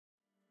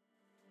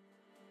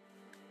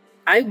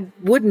I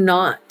would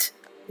not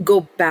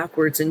go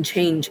backwards and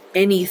change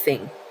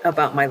anything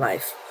about my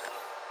life.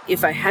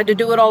 If I had to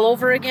do it all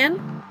over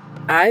again,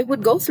 I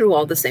would go through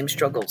all the same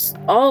struggles,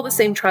 all the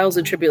same trials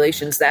and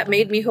tribulations that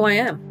made me who I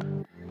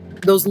am.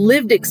 Those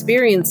lived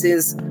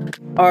experiences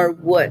are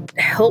what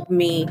helped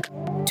me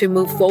to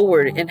move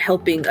forward in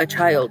helping a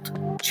child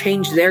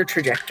change their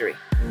trajectory.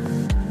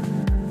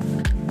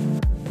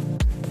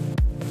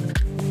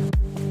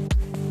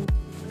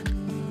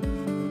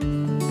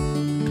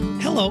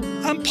 Hello,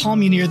 I'm Paul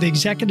Munier, the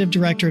Executive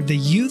Director of the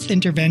Youth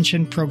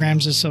Intervention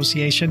Programs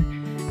Association,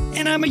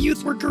 and I'm a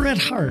youth worker at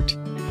heart.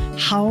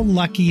 How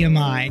lucky am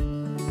I?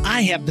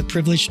 I have the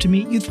privilege to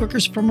meet youth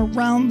workers from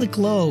around the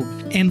globe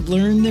and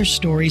learn their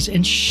stories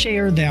and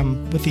share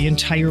them with the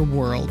entire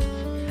world.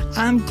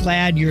 I'm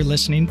glad you're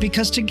listening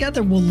because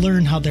together we'll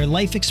learn how their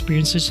life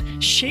experiences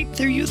shape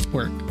their youth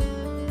work.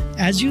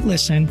 As you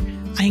listen,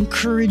 I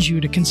encourage you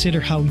to consider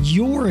how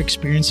your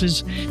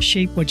experiences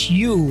shape what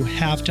you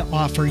have to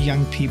offer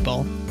young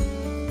people.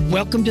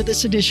 Welcome to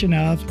this edition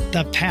of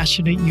The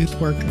Passionate Youth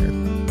Worker.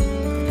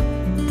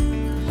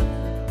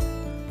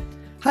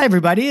 Hi,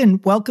 everybody,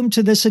 and welcome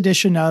to this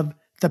edition of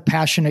The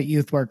Passionate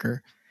Youth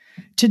Worker.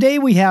 Today,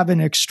 we have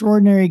an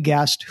extraordinary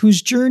guest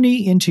whose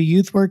journey into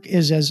youth work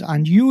is as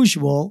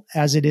unusual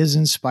as it is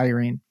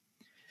inspiring.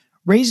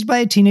 Raised by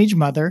a teenage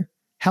mother,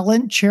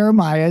 Helen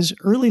Cheromiah's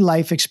early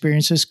life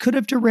experiences could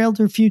have derailed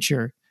her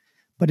future,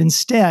 but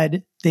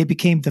instead, they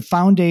became the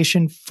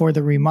foundation for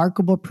the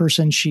remarkable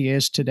person she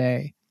is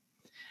today.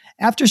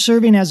 After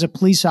serving as a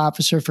police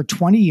officer for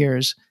 20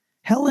 years,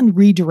 Helen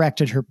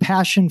redirected her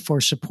passion for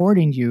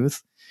supporting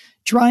youth,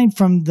 drawing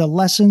from the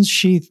lessons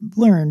she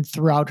learned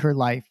throughout her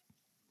life.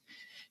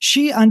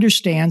 She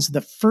understands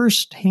the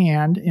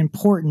firsthand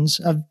importance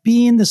of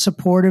being the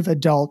supportive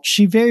adult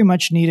she very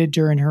much needed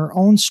during her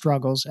own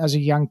struggles as a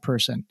young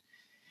person.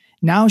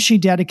 Now she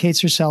dedicates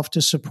herself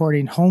to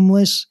supporting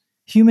homeless,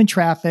 human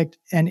trafficked,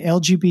 and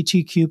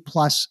LGBTQ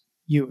plus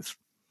youth.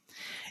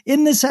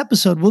 In this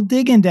episode, we'll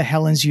dig into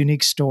Helen's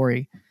unique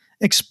story,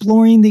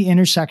 exploring the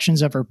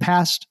intersections of her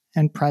past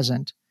and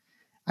present.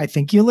 I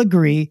think you'll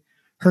agree,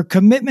 her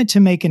commitment to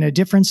making a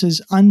difference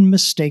is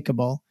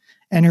unmistakable,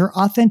 and her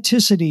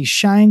authenticity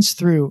shines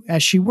through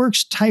as she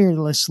works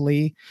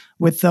tirelessly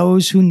with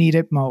those who need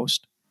it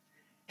most.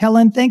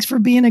 Helen, thanks for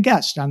being a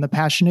guest on The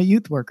Passionate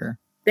Youth Worker.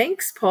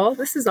 Thanks, Paul.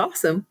 This is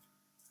awesome.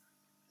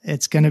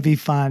 It's going to be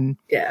fun.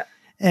 Yeah.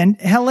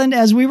 And Helen,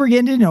 as we were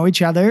getting to know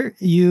each other,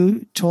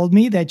 you told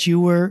me that you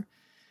were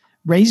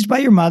raised by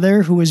your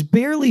mother, who was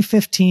barely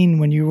 15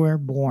 when you were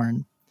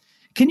born.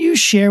 Can you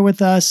share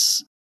with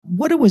us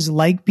what it was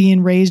like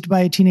being raised by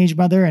a teenage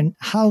mother and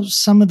how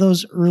some of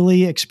those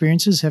early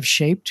experiences have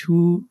shaped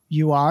who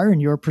you are and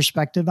your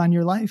perspective on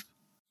your life?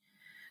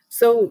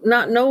 So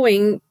not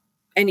knowing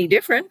any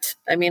different,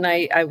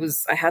 I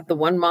had the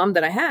one mom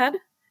that I had,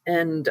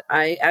 and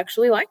I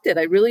actually liked it.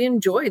 I really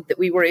enjoyed that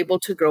we were able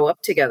to grow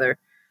up together.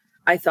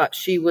 I thought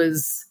she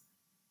was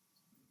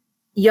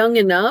young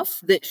enough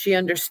that she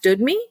understood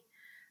me.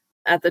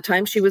 At the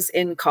time she was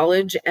in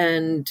college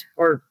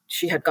or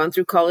she had gone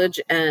through college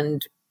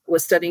and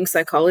was studying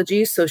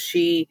psychology. So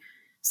she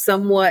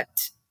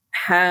somewhat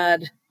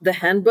had the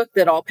handbook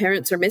that all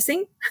parents are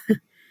missing.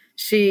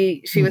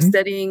 She was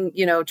studying,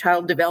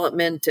 child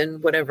development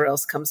and whatever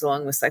else comes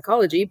along with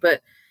psychology,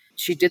 but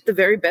she did the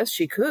very best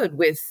she could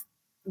with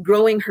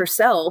growing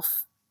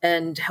herself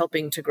and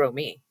helping to grow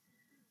me.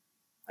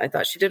 I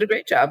thought she did a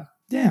great job.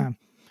 Yeah,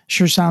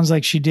 sure sounds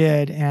like she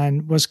did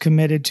and was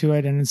committed to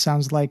it. And it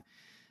sounds like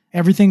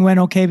everything went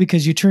okay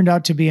because you turned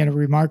out to be a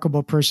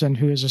remarkable person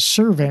who is a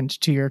servant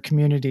to your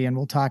community. And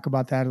we'll talk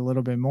about that a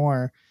little bit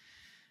more.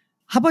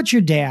 How about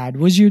your dad?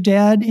 Was your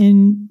dad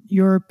in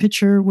your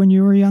picture when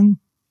you were young?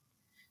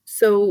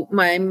 So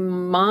my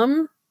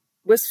mom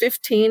was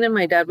 15 and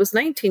my dad was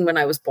 19 when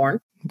I was born.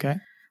 Okay.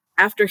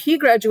 After he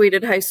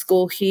graduated high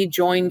school, he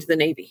joined the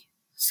Navy.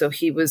 So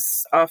he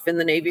was off in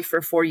the Navy for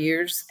 4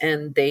 years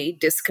and they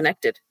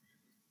disconnected.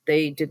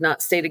 They did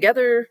not stay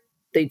together.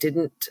 They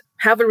didn't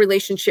have a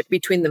relationship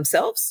between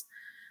themselves.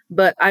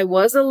 But I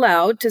was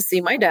allowed to see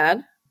my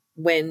dad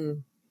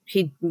when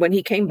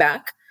he came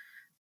back.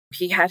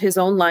 He had his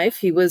own life.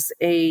 He was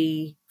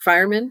a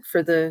fireman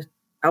for the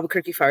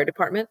Albuquerque Fire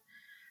Department,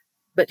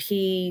 but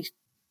he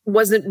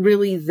wasn't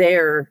really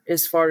there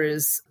as far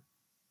as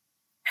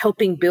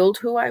helping build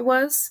who I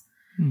was.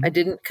 I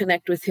didn't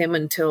connect with him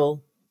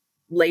until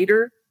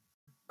later.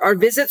 Our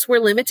visits were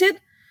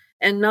limited,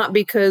 and not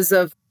because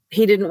of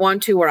he didn't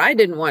want to or I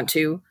didn't want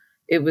to.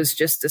 It was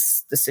just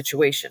the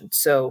situation.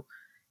 So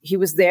he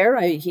was there.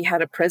 He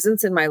had a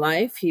presence in my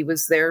life. He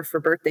was there for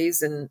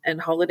birthdays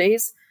and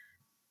holidays.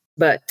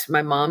 But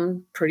my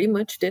mom pretty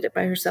much did it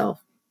by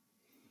herself.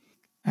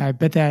 I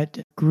bet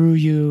that grew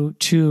you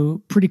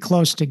two pretty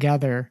close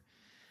together.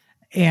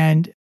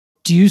 And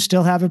do you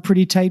still have a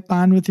pretty tight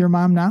bond with your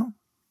mom now?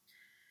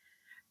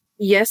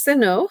 Yes and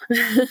no.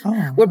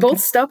 Oh, We're both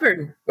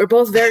stubborn. We're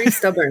both very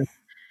stubborn.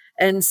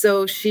 And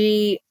so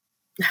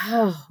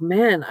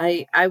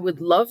I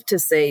would love to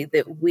say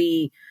that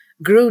we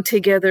grew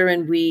together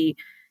and we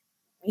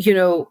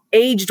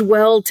aged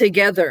well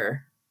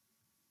together,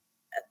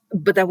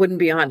 but that wouldn't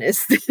be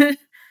honest.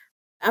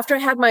 After I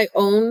had my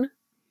own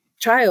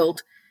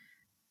child,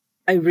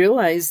 I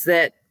realized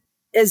that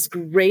as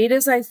great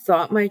as I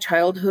thought my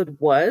childhood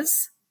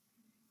was,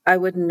 I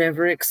would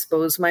never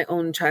expose my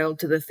own child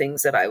to the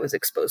things that I was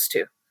exposed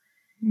to.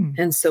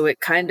 And so it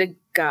kind of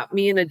got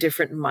me in a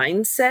different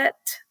mindset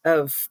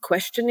of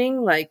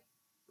questioning, like,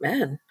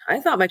 man,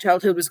 I thought my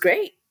childhood was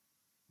great,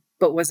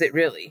 but was it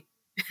really?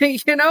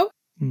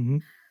 Mm-hmm.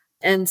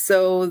 And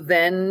so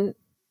then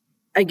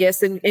I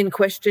guess in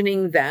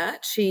questioning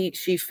that, she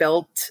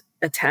felt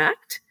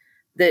attacked,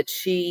 that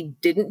she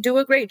didn't do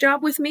a great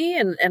job with me.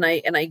 And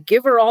I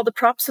give her all the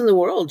props in the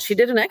world. She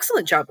did an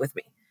excellent job with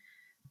me.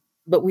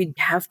 But we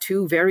have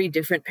two very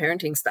different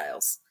parenting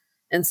styles.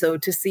 And so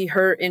to see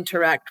her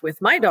interact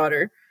with my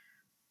daughter,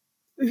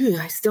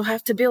 I still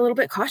have to be a little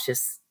bit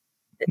cautious.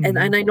 Mm-hmm.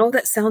 And I know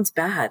that sounds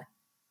bad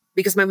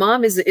because my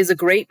mom is a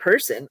great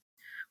person.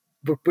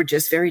 We're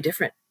just very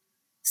different.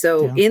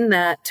 So in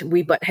that,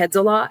 we butt heads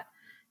a lot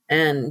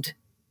and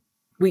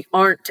we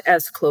aren't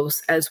as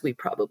close as we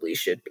probably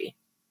should be.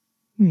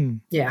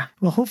 Yeah.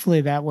 Well, hopefully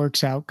that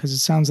works out because it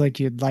sounds like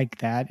you'd like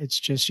that. It's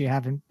just you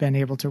haven't been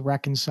able to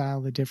reconcile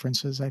the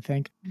differences, I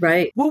think.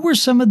 Right. What were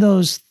some of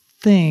those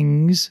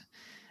things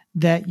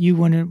that you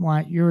wouldn't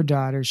want your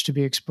daughters to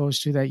be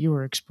exposed to that you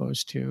were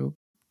exposed to?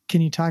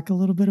 Can you talk a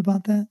little bit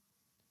about that?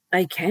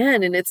 I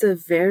can, and it's a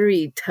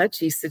very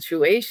touchy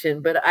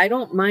situation, but I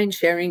don't mind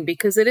sharing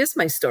because it is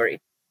my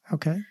story.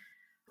 Okay.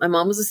 My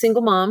mom was a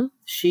single mom.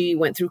 She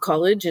went through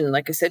college, and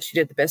like I said, she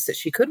did the best that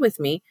she could with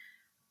me.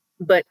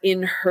 But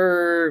in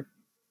her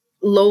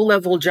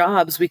low-level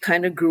jobs, we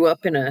kind of grew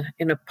up in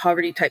a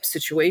poverty type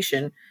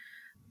situation.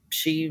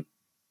 She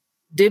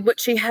did what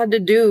she had to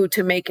do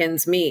to make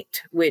ends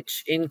meet,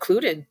 which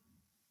included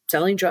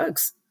selling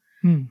drugs.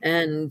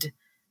 And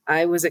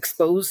I was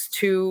exposed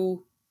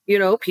to,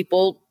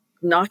 people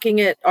knocking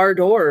at our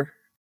door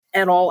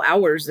at all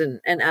hours and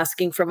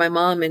asking for my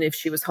mom and if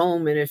she was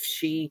home and if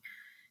she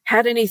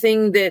had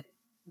anything that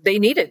they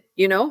needed,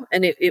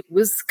 and it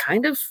was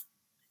kind of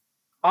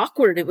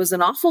awkward. It was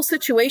an awful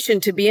situation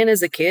to be in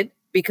as a kid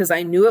because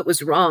I knew it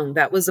was wrong.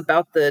 That was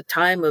about the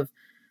time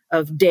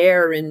of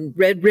DARE and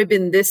Red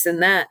Ribbon, this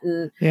and that.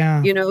 And,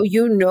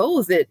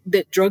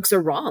 that drugs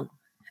are wrong.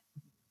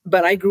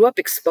 But I grew up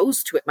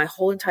exposed to it my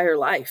whole entire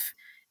life.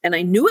 And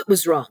I knew it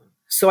was wrong.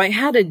 So I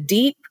had a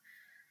deep,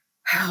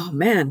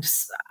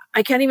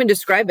 I can't even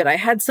describe it. I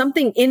had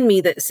something in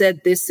me that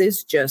said, this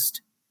is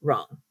just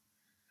wrong.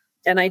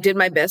 And I did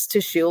my best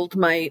to shield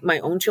my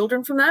own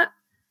children from that.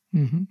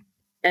 Mm-hmm.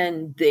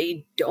 And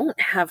they don't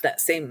have that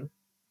same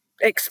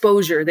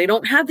exposure. They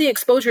don't have the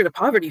exposure to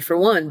poverty, for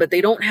one, but they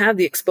don't have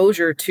the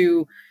exposure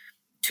to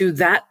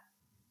that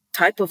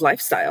type of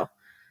lifestyle.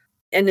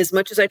 And as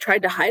much as I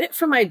tried to hide it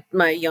from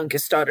my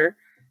youngest daughter,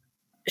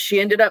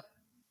 she ended up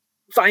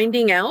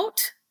finding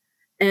out.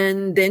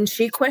 And then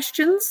she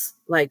questions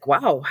like,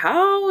 wow,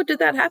 how did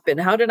that happen?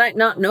 How did I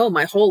not know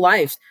my whole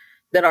life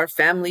that our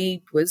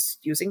family was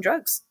using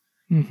drugs?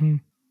 Mm-hmm.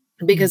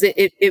 Because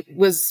it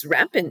was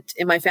rampant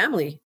in my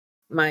family.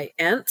 My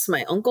aunts,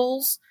 my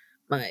uncles,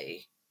 my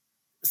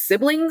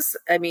siblings.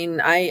 I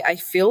mean, I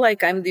feel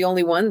like I'm the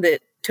only one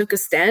that took a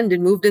stand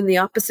and moved in the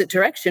opposite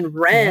direction,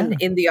 ran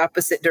in the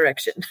opposite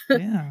direction.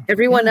 Yeah.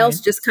 Everyone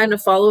else just kind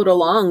of followed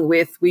along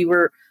with, we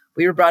were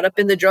brought up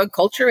in the drug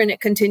culture and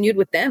it continued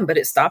with them, but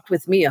it stopped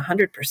with me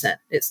 100%.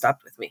 It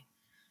stopped with me.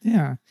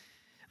 Yeah.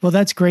 Well,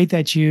 that's great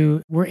that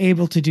you were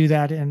able to do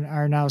that and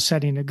are now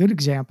setting a good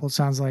example, it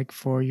sounds like,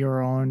 for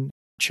your own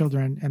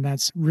children. And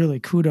that's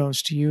really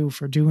kudos to you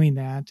for doing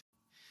that.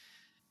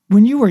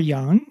 When you were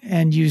young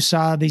and you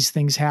saw these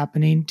things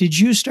happening, did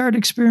you start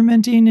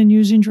experimenting and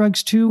using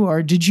drugs too?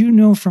 Or did you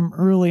know from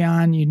early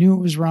on, you knew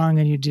it was wrong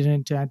and you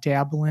didn't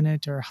dabble in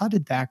it? Or how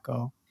did that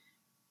go?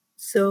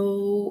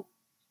 So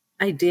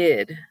I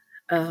did.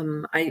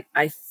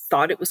 I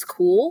thought it was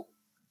cool.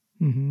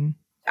 Mm-hmm.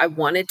 I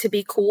wanted to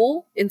be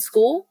cool in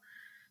school.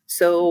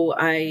 So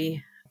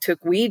I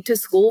took weed to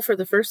school for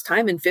the first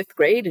time in 5th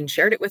grade and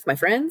shared it with my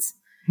friends.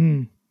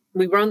 We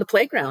were on the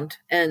playground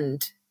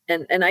and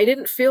I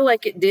didn't feel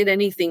like it did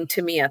anything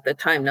to me at the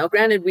time. Now,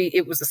 granted,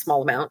 it was a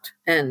small amount,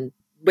 and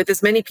with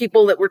as many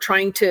people that were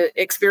trying to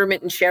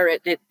experiment and share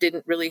it, it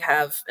didn't really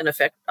have an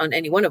effect on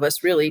any one of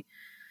us, really.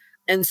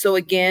 And so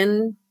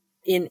again,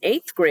 in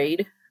 8th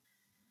grade,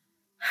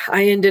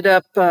 I ended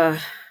up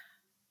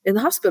in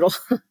the hospital.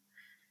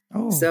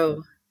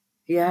 So,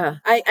 yeah,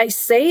 I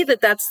say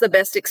that that's the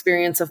best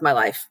experience of my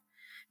life,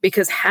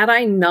 because had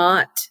I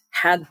not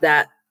had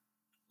that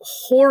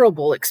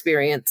horrible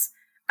experience,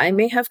 I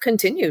may have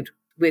continued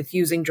with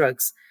using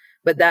drugs,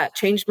 but that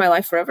changed my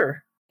life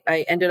forever.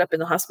 I ended up in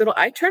the hospital.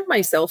 I turned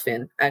myself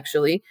in,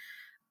 actually.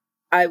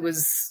 It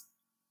was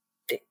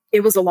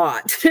a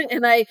lot.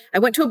 And I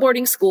went to a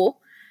boarding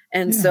school.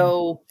 And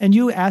so. And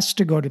you asked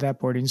to go to that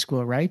boarding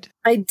school, right?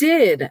 I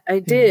did.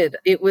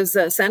 It was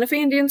Santa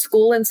Fe Indian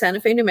School in Santa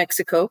Fe, New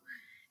Mexico.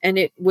 And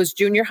it was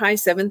junior high,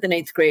 7th and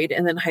 8th grade,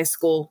 and then high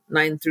school,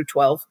 9 through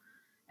 12.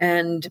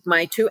 And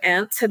my two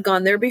aunts had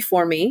gone there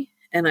before me,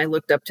 and I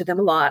looked up to them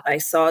a lot. I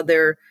saw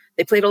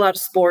they played a lot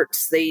of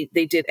sports. They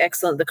did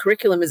excellent. The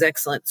curriculum is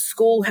excellent.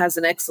 School has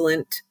an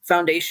excellent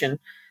foundation,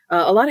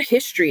 a lot of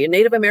history and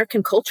Native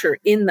American culture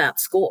in that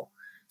school.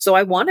 So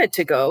I wanted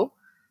to go,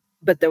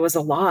 but there was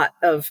a lot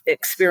of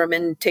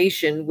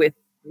experimentation with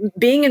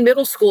being in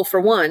middle school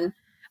for one,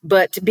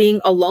 but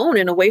being alone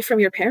and away from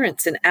your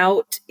parents and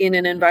out in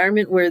an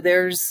environment where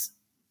there's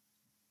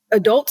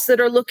adults that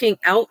are looking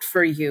out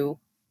for you,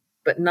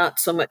 but not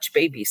so much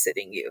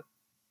babysitting you.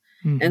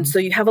 Mm-hmm. And so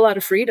you have a lot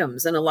of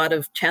freedoms and a lot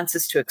of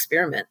chances to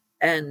experiment.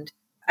 And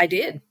I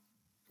did.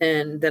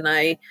 And then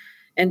I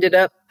ended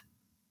up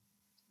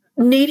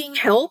needing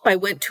help. I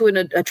went to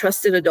a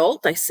trusted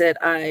adult. I said,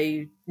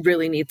 I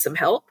really need some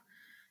help.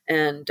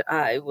 And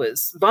I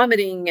was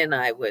vomiting and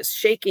I was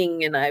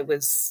shaking and I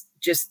was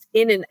just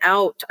in and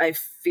out. I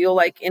feel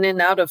like in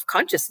and out of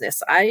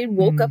consciousness. I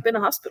woke up in a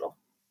hospital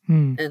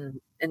and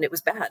it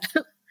was bad.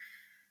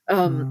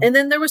 And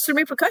then there were some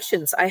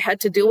repercussions. I had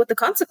to deal with the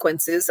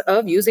consequences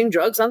of using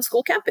drugs on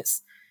school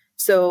campus.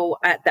 So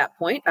at that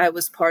point, I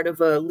was part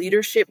of a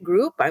leadership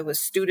group. I was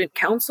student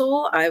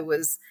council. I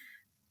was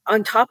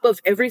on top of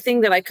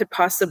everything that I could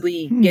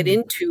possibly get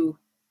into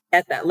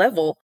at that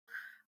level.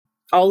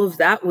 All of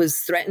that was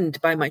threatened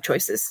by my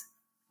choices.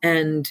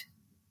 And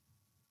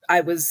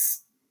I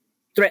was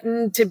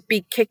threatened to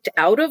be kicked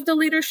out of the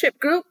leadership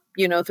group,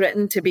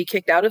 threatened to be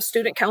kicked out of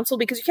student council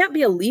because you can't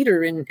be a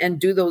leader and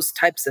do those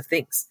types of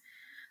things.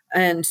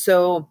 And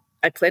so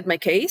I pled my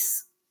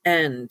case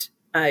and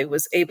I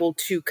was able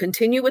to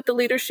continue with the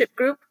leadership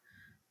group.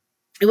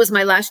 It was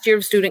my last year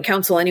of student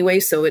council anyway,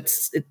 so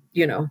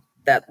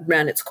that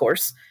ran its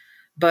course.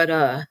 But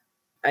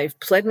I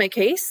pled my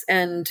case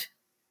and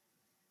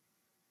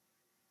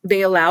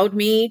they allowed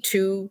me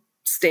to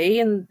stay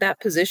in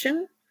that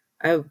position.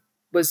 I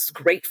was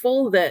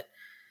grateful that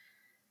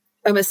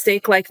a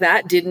mistake like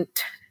that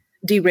didn't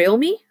derail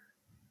me.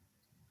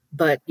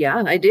 But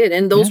yeah, I did.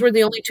 And those were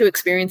the only two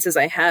experiences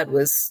I had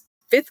was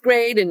 5th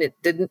grade, and it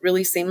didn't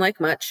really seem like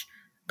much.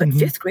 But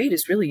 5th grade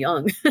is really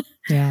young.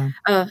 Yeah.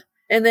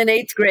 And then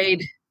 8th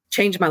grade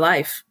changed my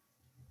life.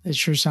 It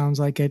sure sounds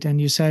like it.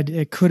 And you said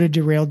it could have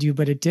derailed you,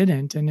 but it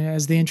didn't. And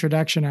as the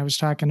introduction I was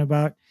talking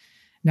about,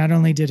 not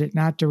only did it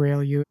not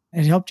derail you,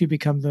 it helped you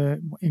become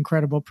the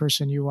incredible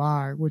person you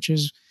are, which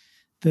is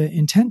the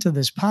intent of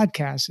this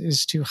podcast,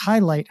 is to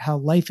highlight how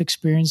life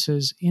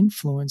experiences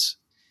influence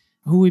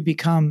who we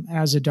become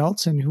as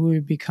adults and who we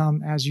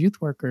become as youth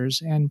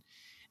workers. And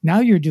now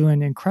you're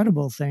doing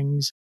incredible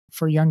things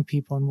for young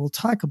people, and we'll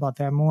talk about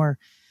that more.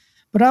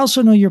 But I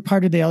also know you're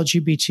part of the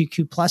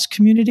LGBTQ plus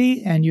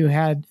community, and you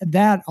had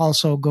that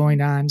also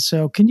going on.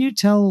 So can you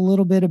tell a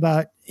little bit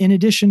about, in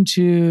addition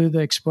to the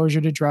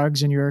exposure to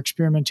drugs and your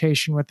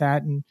experimentation with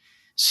that and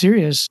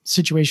serious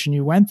situation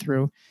you went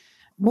through,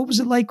 what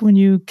was it like when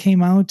you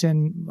came out,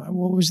 and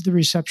what was the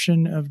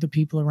reception of the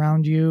people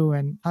around you,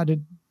 and how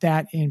did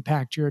that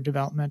impact your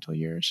developmental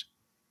years?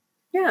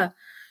 Yeah.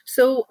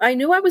 So I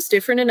knew I was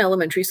different in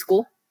elementary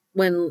school.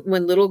 When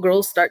little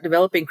girls start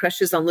developing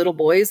crushes on little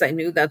boys, I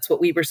knew that's what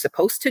we were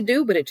supposed to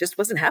do, but it just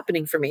wasn't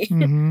happening for me.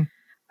 Mm-hmm.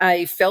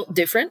 I felt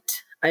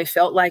different. I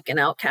felt like an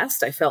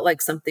outcast. I felt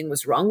like something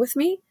was wrong with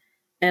me,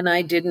 and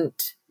I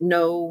didn't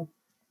know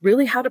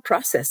really how to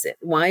process it.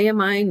 Why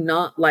am I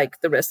not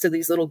like the rest of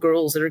these little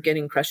girls that are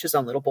getting crushes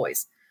on little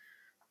boys?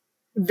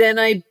 Then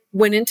I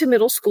went into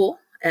middle school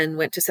and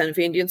went to Santa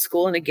Fe Indian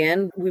School. And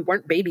again, we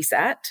weren't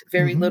babysat.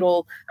 Very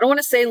little, I don't want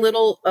to say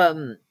little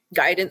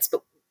guidance,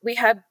 but we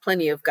had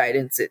plenty of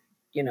guidance,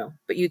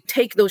 but you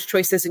take those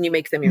choices and you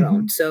make them your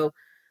own. So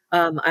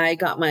I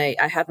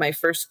had my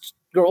first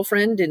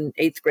girlfriend in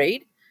 8th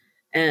grade,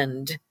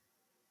 and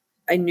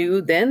I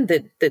knew then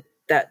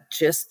that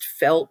just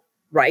felt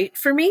right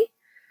for me.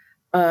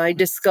 I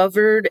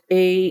discovered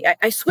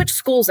I switched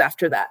schools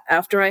after that.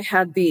 After I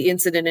had the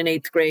incident in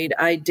 8th grade,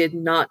 I did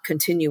not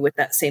continue with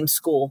that same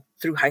school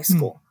through high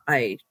school.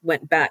 I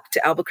went back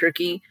to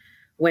Albuquerque,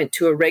 went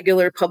to a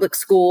regular public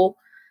school,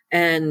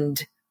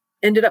 and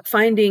ended up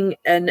finding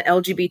an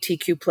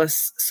LGBTQ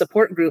plus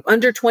support group,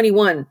 under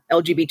 21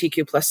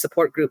 LGBTQ plus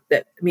support group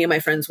that me and my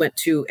friends went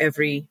to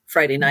every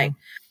Friday night.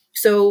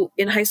 So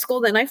in high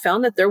school, then I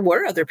found that there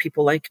were other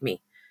people like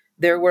me.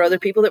 There were other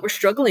people that were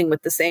struggling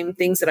with the same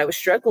things that I was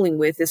struggling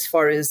with as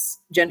far as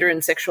gender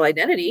and sexual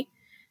identity.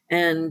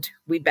 And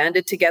we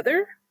banded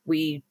together.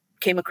 We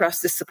came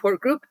across this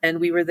support group, and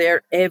we were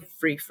there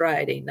every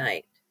Friday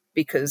night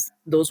because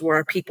those were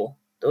our people.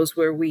 Those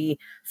where we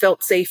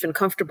felt safe and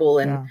comfortable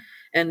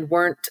and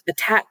weren't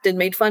attacked and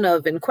made fun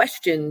of and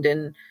questioned.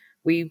 And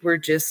we were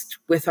just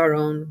with our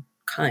own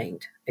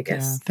kind, I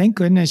guess. Yeah. Thank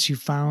goodness you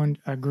found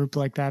a group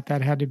like that.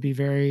 That had to be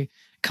very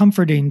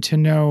comforting to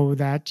know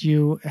that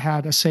you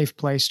had a safe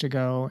place to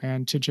go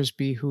and to just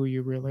be who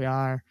you really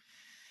are.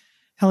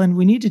 Helen,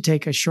 we need to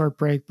take a short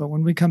break, but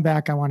when we come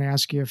back, I want to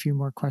ask you a few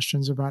more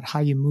questions about how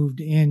you moved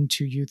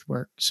into youth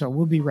work. So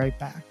we'll be right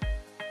back.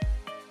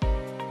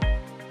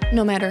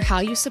 No matter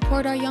how you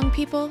support our young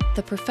people,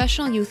 the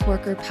Professional Youth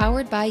Worker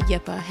powered by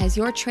YIPA has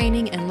your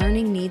training and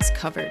learning needs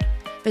covered.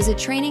 Visit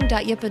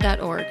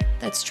training.yipa.org.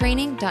 That's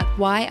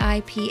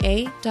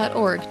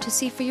training.yipa.org to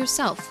see for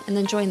yourself and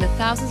then join the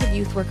thousands of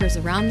youth workers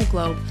around the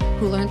globe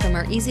who learn from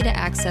our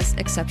easy-to-access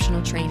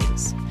exceptional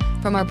trainings.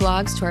 From our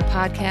blogs to our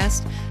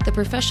podcast, The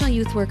Professional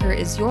Youth Worker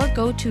is your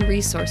go-to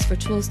resource for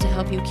tools to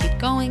help you keep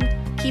going,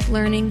 keep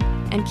learning,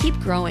 and keep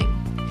growing.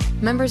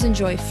 Members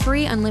enjoy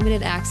free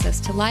unlimited access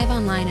to live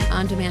online and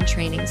on-demand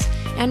trainings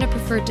and a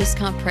preferred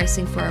discount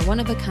pricing for our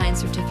one-of-a-kind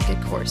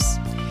certificate course.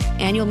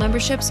 Annual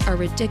memberships are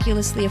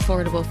ridiculously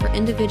affordable for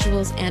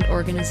individuals and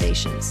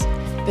organizations.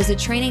 Visit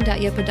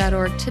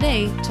training.yipa.org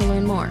today to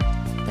learn more.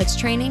 That's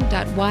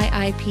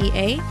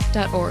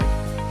training.yipa.org.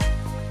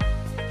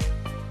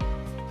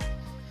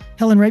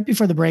 Helen, right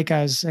before the break,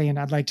 I was saying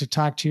I'd like to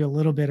talk to you a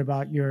little bit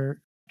about your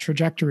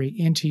trajectory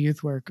into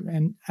youth work.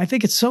 And I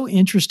think it's so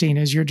interesting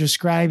as you're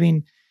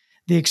describing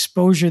the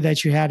exposure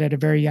that you had at a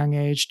very young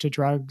age to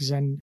drugs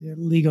and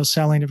legal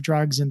selling of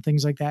drugs and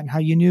things like that, and how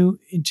you knew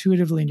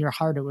intuitively in your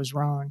heart it was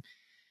wrong.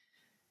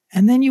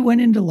 And then you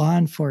went into law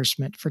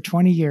enforcement for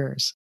 20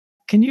 years.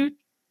 Can you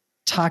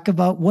talk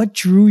about what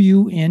drew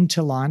you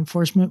into law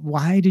enforcement?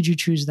 Why did you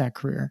choose that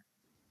career?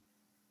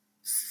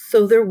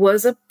 So there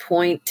was a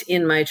point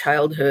in my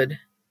childhood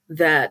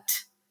that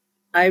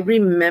I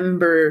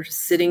remember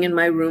sitting in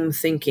my room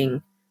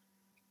thinking,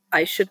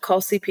 I should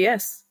call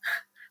CPS.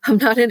 I'm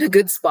not in a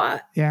good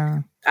spot. Yeah.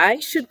 I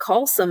should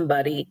call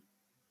somebody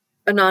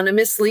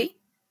anonymously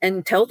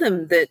and tell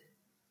them that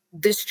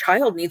this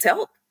child needs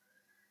help.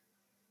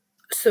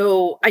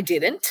 So I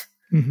didn't,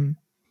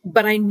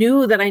 but I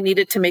knew that I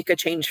needed to make a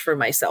change for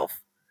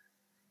myself.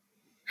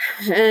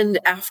 And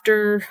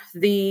after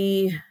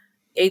the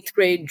 8th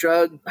grade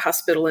drug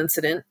hospital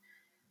incident,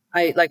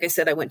 like I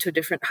said, I went to a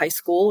different high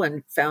school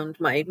and found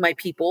my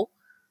people.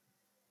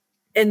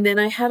 And then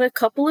I had a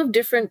couple of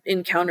different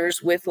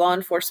encounters with law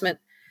enforcement,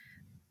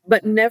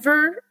 but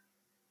never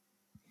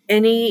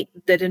any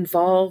that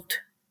involved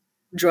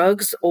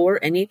drugs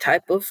or any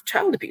type of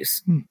child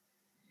abuse.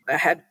 I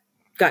had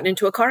gotten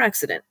into a car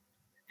accident,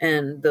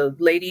 and the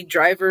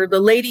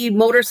lady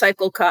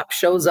motorcycle cop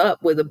shows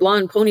up with a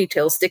blonde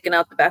ponytail sticking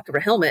out the back of her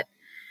helmet.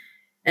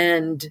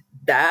 And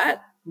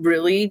that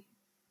really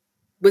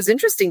was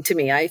interesting to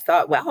me. I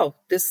thought, wow,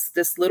 this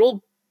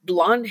little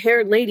blonde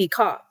haired lady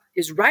cop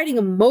is riding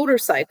a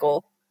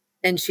motorcycle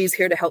and she's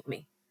here to help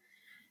me.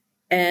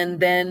 And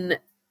then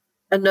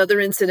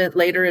another incident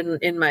later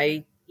in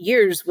my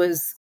years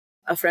was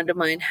a friend of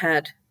mine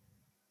had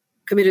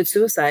committed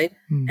suicide,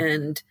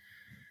 and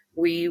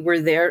we were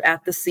there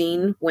at the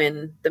scene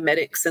when the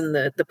medics and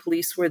the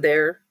police were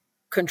there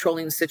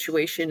controlling the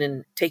situation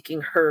and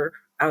taking her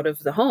out of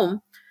the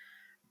home.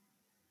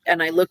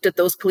 And I looked at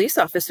those police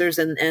officers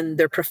and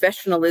their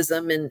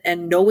professionalism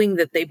and knowing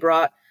that they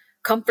brought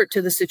comfort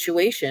to the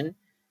situation.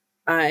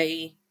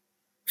 I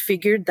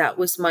figured that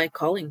was my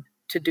calling,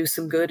 to do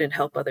some good and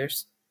help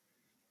others.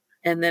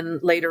 And then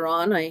later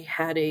on, I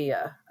had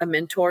a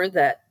mentor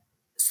that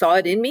saw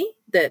it in me,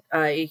 that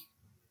I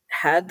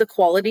had the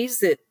qualities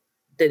that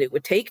it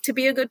would take to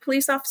be a good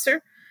police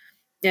officer.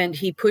 And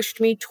he pushed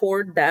me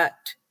toward that,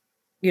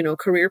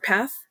 career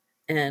path.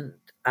 And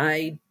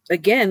I,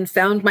 again,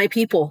 found my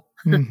people.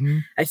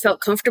 I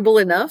felt comfortable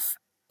enough.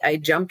 I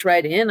jumped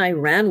right in. I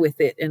ran with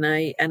it, and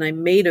I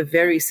made a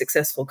very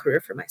successful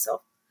career for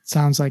myself.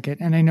 Sounds like it.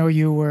 And I know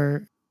you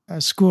were a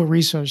school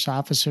resource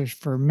officer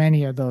for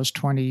many of those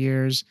 20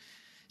 years.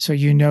 So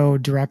you know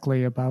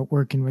directly about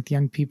working with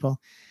young people.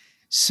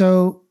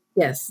 So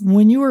yes,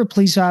 when you were a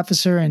police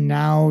officer and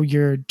now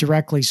you're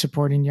directly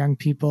supporting young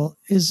people,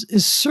 is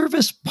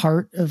service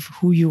part of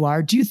who you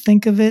are? Do you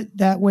think of it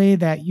that way,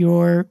 that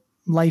your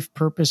life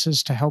purpose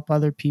is to help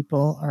other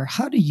people? Or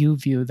how do you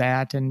view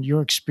that and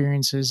your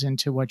experiences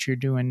into what you're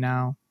doing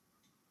now?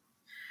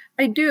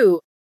 I do.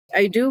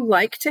 I do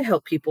like to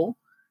help people.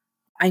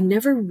 I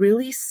never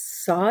really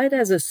saw it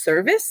as a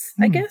service,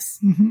 I guess.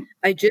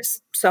 I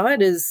just saw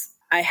it as,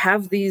 I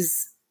have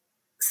these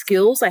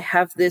skills, I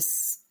have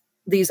these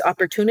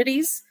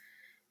opportunities,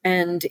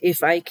 and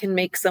if I can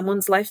make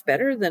someone's life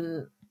better,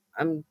 then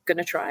I'm going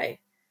to try.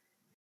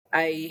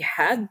 I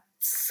had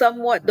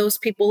somewhat those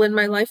people in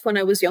my life when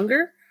I was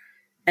younger,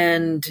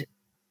 and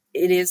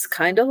it is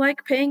kind of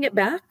like paying it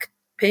back,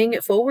 paying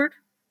it forward.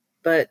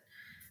 But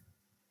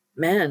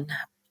man,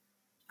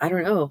 I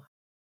don't know.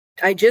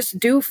 I just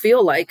do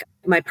feel like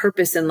my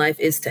purpose in life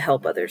is to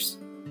help others.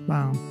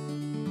 Wow.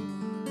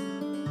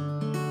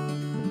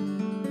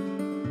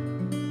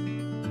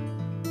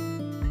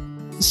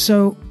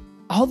 So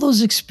all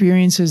those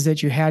experiences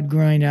that you had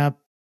growing up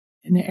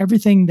and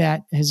everything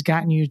that has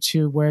gotten you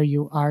to where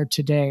you are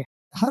today,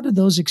 how do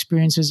those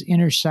experiences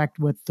intersect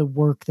with the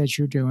work that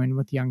you're doing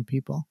with young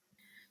people?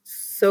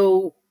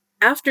 So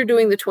after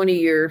doing the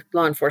 20-year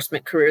law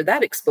enforcement career,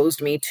 that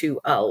exposed me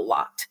to a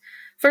lot.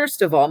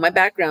 First of all, my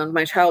background,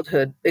 my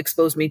childhood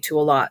exposed me to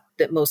a lot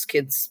that most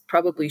kids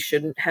probably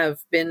shouldn't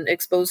have been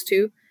exposed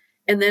to.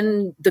 And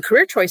then the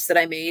career choice that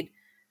I made,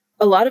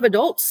 a lot of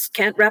adults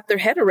can't wrap their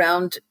head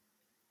around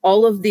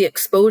all of the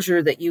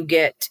exposure that you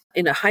get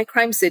in a high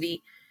crime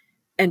city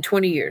and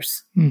 20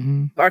 years.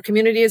 Mm-hmm. Our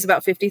community is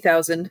about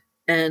 50,000,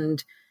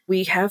 and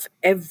we have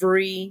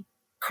every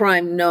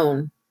crime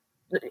known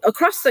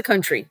across the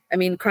country. I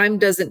mean, crime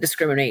doesn't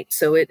discriminate.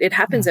 So it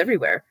happens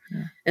everywhere.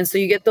 Yeah. And so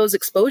you get those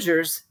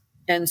exposures.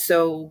 And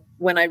so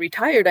when I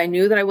retired, I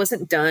knew that I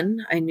wasn't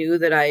done. I knew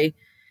that I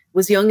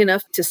was young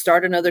enough to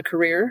start another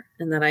career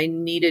and that I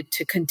needed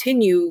to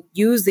continue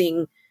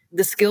using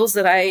the skills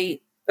that I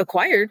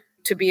acquired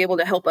to be able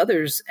to help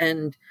others.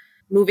 And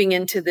moving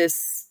into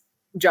this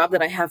job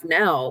that I have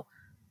now,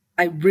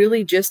 I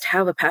really just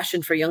have a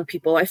passion for young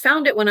people. I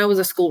found it when I was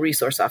a school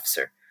resource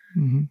officer.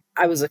 Mm-hmm.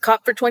 I was a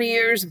cop for 20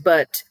 years,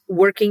 but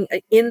working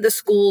in the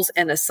schools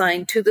and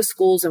assigned to the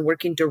schools and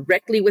working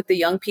directly with the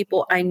young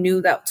people, I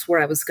knew that's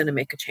where I was going to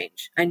make a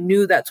change. I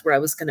knew that's where I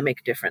was going to make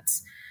a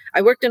difference.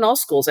 I worked in all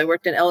schools. I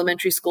worked in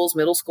elementary schools,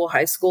 middle school,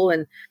 high school,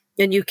 and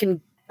you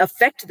can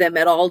affect them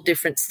at all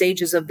different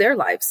stages of their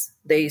lives.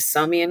 They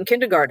saw me in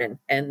kindergarten,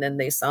 and then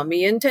they saw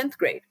me in 10th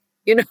grade.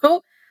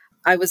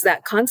 I was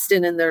that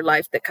constant in their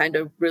life that kind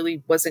of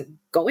really wasn't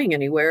going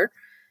anywhere,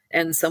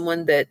 and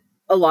someone that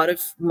a lot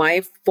of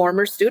my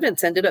former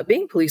students ended up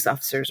being police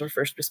officers or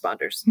first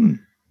responders.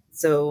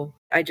 So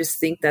I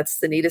just think that's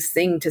the neatest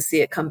thing to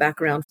see it come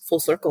back around full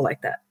circle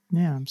like that.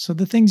 Yeah. So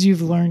the things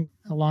you've learned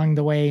along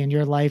the way in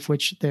your life,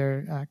 which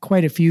there are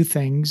quite a few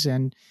things,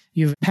 and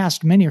you've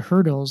passed many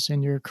hurdles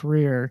in your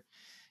career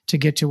to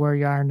get to where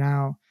you are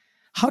now.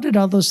 How did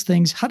all those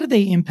things, how do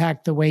they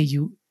impact the way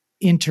you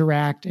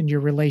interact and your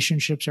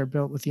relationships are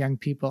built with young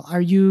people?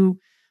 Are you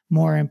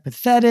more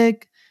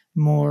empathetic,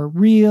 more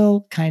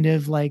real, kind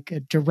of like a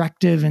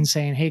directive and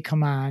saying, hey,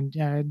 come on,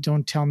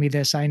 don't tell me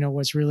this, I know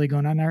what's really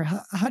going on? Or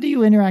how do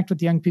you interact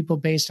with young people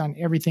based on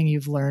everything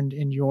you've learned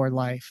in your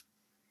life?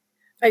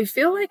 I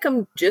feel like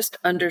I'm just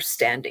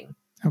understanding.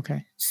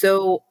 Okay.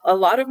 So a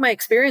lot of my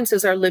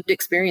experiences are lived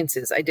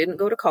experiences. I didn't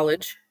go to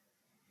college.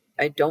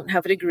 I don't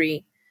have a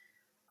degree.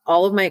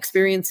 All of my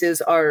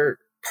experiences are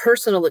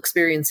personal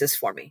experiences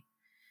for me.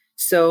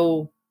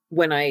 So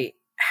when I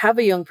have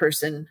a young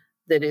person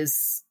that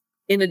is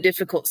in a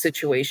difficult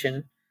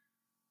situation,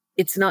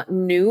 it's not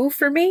new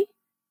for me,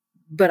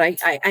 but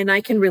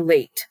I can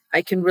relate.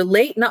 I can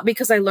relate not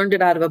because I learned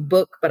it out of a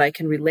book, but I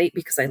can relate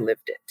because I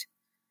lived it.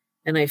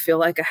 And I feel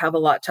like I have a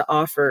lot to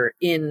offer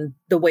in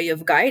the way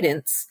of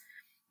guidance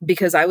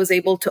because I was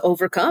able to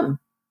overcome,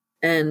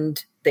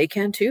 and they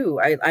can too.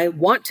 I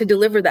want to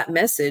deliver that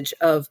message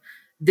of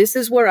this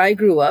is where I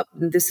grew up,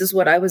 and this is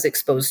what I was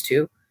exposed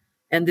to,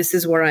 and this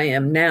is where I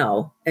am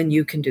now, and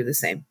you can do the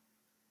same.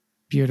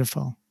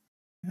 Beautiful.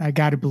 I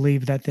got to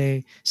believe that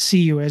they see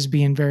you as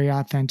being very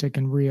authentic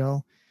and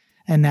real,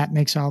 and that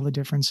makes all the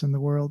difference in the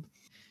world.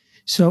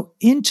 So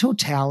in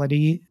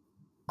totality,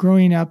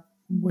 growing up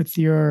with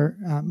your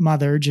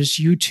mother, just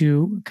you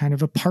two, kind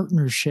of a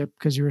partnership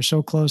because you were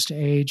so close to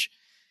age.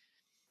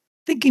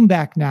 Thinking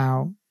back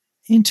now,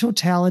 in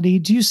totality,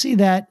 do you see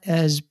that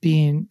as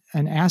being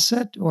an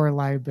asset or a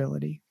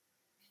liability?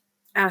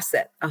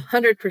 Asset,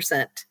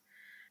 100%.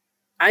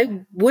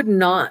 I would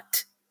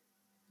not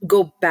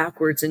go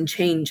backwards and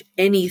change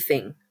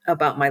anything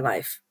about my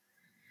life.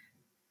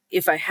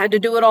 If I had to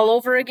do it all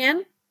over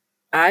again,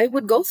 I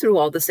would go through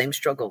all the same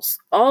struggles,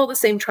 all the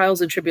same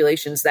trials and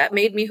tribulations. That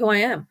made me who I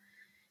am.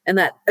 And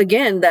that,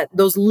 again, that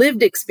those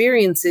lived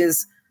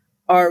experiences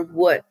are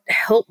what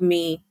helped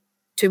me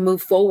to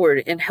move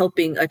forward in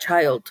helping a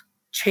child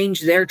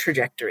change their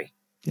trajectory.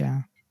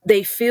 Yeah.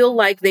 They feel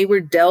like they were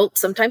dealt,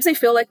 sometimes they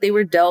feel like they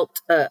were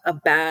dealt a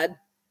bad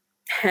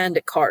hand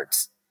at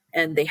cards,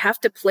 and they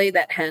have to play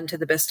that hand to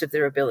the best of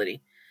their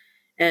ability.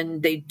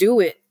 And they do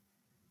it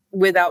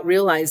without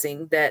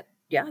realizing that,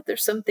 yeah,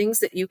 there's some things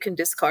that you can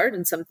discard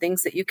and some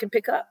things that you can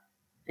pick up.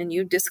 And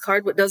you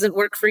discard what doesn't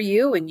work for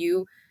you, and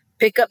you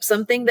pick up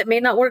something that may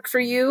not work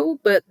for you,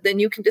 but then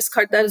you can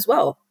discard that as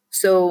well.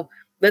 So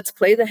let's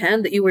play the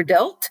hand that you were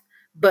dealt,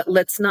 but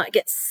let's not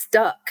get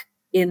stuck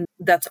in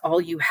that's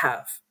all you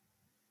have.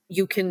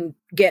 You can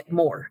get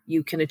more,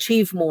 you can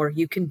achieve more,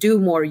 you can do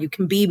more, you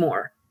can be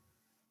more.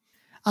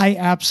 I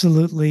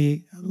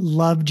absolutely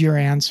loved your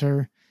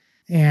answer.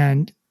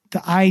 And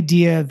the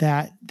idea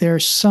that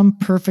there's some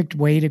perfect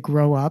way to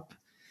grow up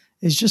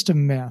is just a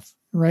myth,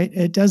 right?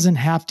 It doesn't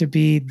have to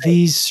be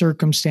these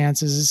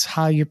circumstances is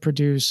how you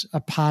produce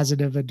a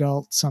positive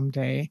adult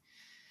someday.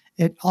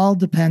 It all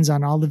depends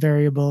on all the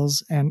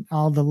variables and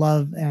all the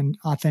love and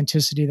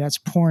authenticity that's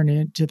poured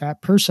into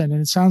that person.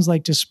 And it sounds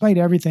like despite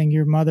everything,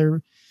 your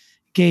mother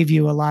gave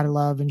you a lot of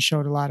love and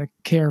showed a lot of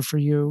care for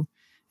you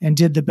and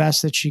did the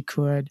best that she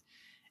could.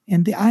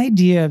 And the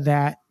idea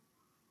that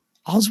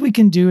all we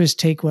can do is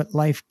take what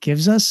life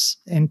gives us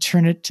and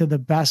turn it to the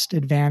best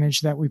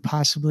advantage that we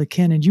possibly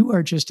can. And you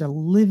are just a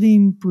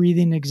living,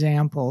 breathing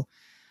example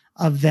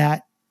of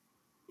that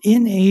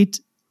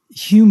innate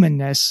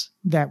humanness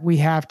that we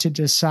have to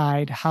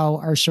decide how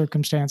our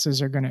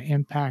circumstances are going to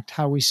impact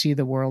how we see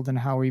the world and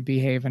how we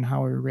behave and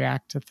how we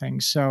react to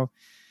things. So,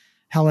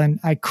 Helen,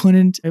 I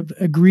couldn't have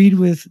agreed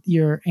with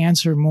your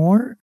answer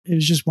more. It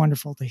was just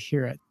wonderful to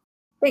hear it.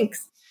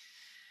 Thanks.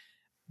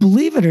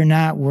 Believe it or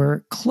not, we're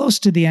close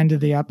to the end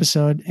of the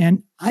episode,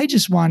 and I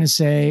just want to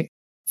say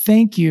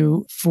thank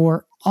you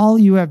for all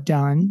you have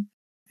done.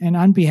 And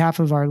on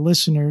behalf of our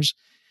listeners,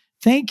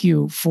 thank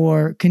you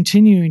for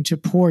continuing to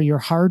pour your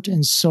heart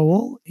and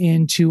soul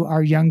into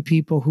our young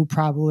people who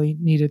probably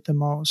need it the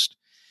most.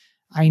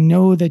 I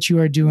know that you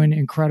are doing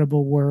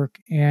incredible work,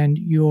 and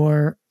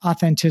your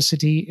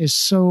authenticity is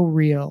so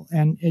real,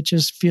 and it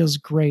just feels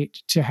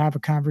great to have a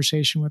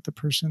conversation with a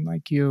person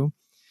like you.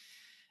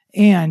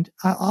 And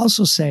I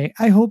also say,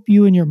 I hope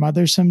you and your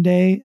mother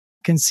someday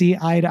can see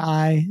eye to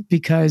eye,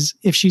 because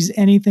if she's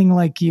anything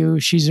like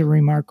you, she's a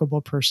remarkable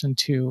person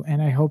too.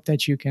 And I hope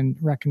that you can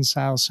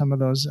reconcile some of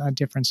those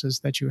differences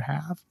that you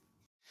have.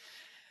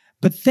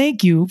 But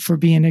thank you for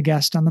being a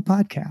guest on the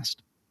podcast.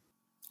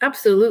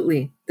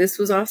 Absolutely. This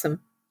was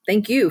awesome.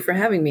 Thank you for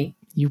having me.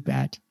 You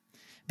bet.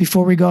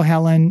 Before we go,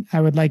 Helen,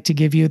 I would like to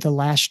give you the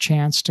last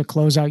chance to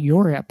close out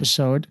your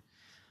episode.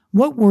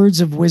 What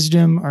words of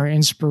wisdom or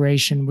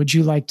inspiration would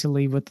you like to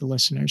leave with the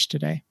listeners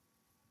today?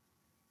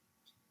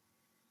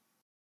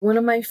 One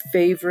of my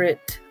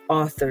favorite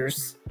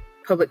authors,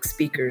 public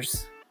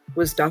speakers,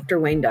 was Dr.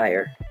 Wayne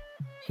Dyer.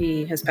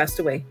 He has passed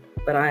away,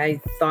 but I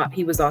thought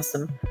he was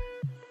awesome.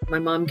 My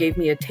mom gave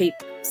me a tape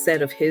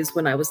set of his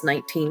when I was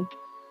 19.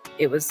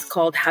 It was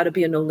called How to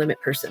Be a No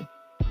Limit Person.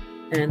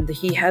 And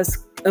he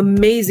has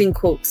amazing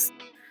quotes.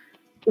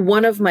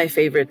 One of my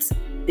favorites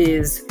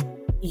is,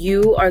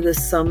 "You are the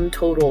sum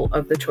total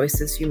of the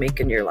choices you make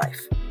in your life."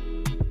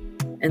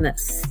 And that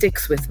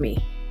sticks with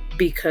me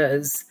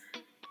because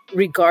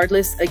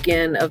regardless,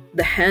 again, of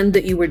the hand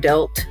that you were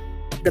dealt,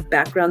 the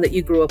background that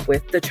you grew up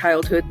with, the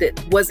childhood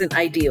that wasn't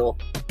ideal,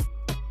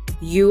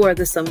 you are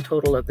the sum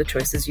total of the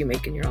choices you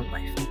make in your own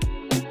life.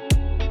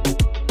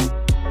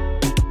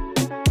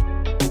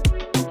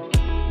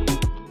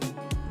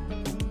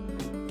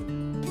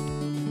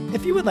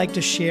 If you would like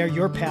to share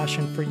your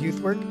passion for youth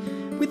work,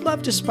 we'd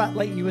love to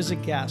spotlight you as a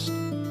guest.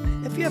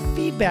 If you have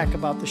feedback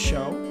about the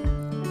show,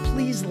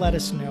 please let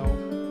us know.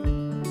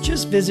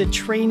 Just visit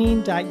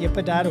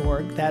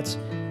training.yipa.org. That's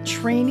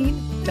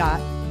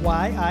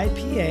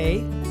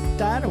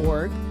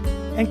training.yipa.org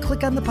and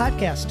click on the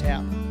podcast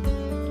tab.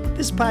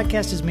 This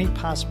podcast is made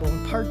possible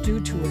in part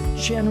due to a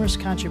generous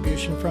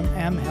contribution from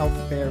M Health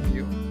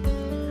Fairview.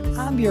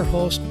 I'm your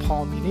host,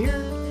 Paul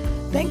Munir.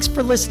 Thanks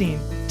for listening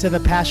to The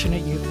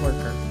Passionate Youth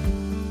Worker.